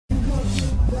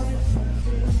Hey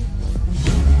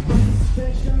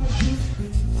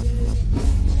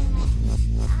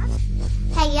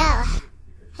yo.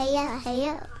 Hey yo, hey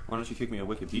yo. Why don't you kick me a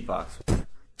wicked beatbox?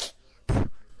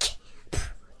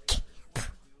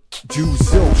 Do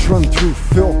ziltch, run through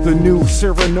filth, the new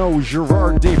Cyrano,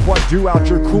 Gerard Depardieu out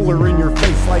your cooler in your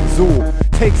face like Zool.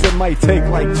 Takes it might take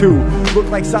like two. Look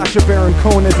like Sacha Baron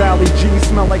Cohen as Ali G,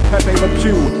 smell like Pepe Le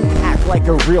Pew. Act like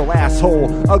a real asshole,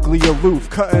 ugly aloof,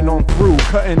 cutting on through,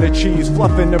 cutting the cheese,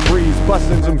 fluffing the breeze,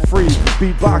 busting some free,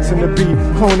 beatboxing the beat,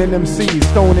 cloning MCs,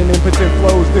 stoning impotent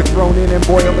flows, dethroning and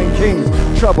boiling kings,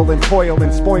 trouble and toil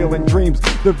and spoiling dreams.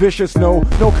 The vicious no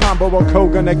combo or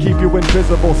code gonna keep you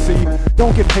invisible, see?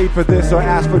 Don't get paid for this or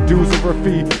ask for dues or a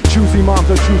fee. Choosy moms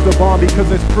or choose the bomb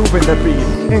because it's proven to be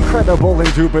incredible,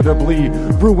 indubitably.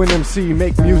 Ruin MC,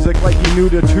 make music like he knew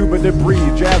the tuba to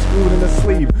breathe. Jazz glued in the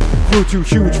sleeve, grew too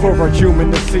huge for a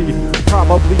human to see.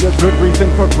 Probably a good reason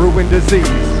for brewing disease.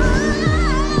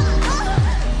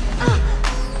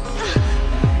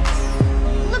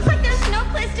 Looks like there's no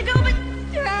place to go but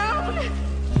down.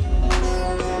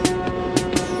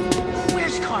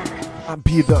 Where's Carter? I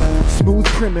be the smooth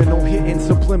criminal, hitting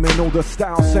subliminal, the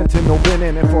style sentinel, been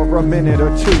in it for a minute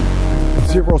or two.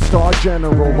 Zero-star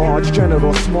general, large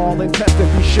genital, small intestine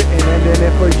be shitting, ending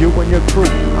it for you and your crew.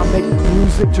 I make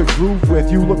music to groove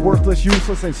with. You look worthless,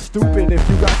 useless, and stupid. If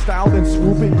you got style, then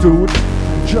swoop it, dude.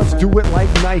 Just do it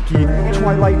like Nike.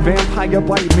 Twilight vampire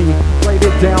bite me. Write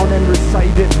it down and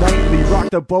recite it nightly. Rock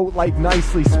the boat like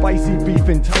nicely. Spicy beef,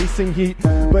 enticing heat.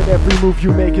 But every move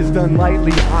you make is done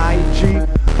lightly. IG.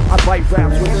 I bite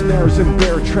raps with snares and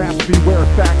bear traps. Beware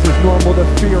facts is normal to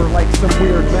fear like some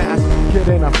weird mask. Get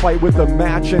in a fight with a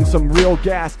match and some real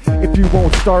gas. If you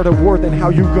won't start a war, then how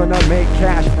you gonna make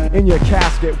cash? In your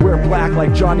casket, wear black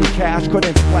like Johnny Cash.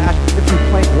 Couldn't splash if you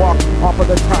plank walk off of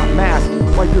the top mast.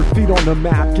 Wipe your feet on the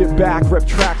map, get back, rip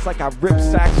tracks like I rip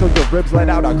sacks so your ribs let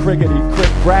out a crickety crick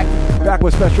crack. Back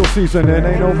with special seasoning,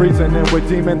 ain't no reasoning with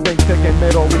demon things ticking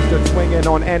Middle Eastern swinging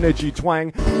on energy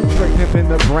twang. Straight nip in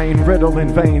the brain,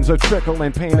 riddling veins, a trickle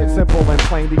in pain. It's simple and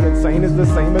plain, the insane is the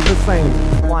same as the same.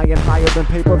 Flying higher than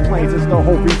paper planes is the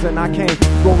whole reason I came.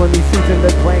 Rolling these seeds in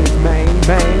the grains, main.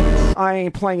 I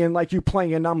ain't playing like you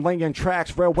playing, I'm laying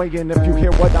tracks, railwaying. If you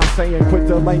hear what I'm saying, quit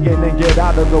delaying and get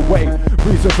out of the way.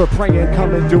 Reason for praying,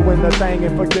 come and doing the thing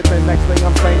and forget the next thing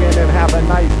I'm saying and have a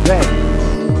nice day.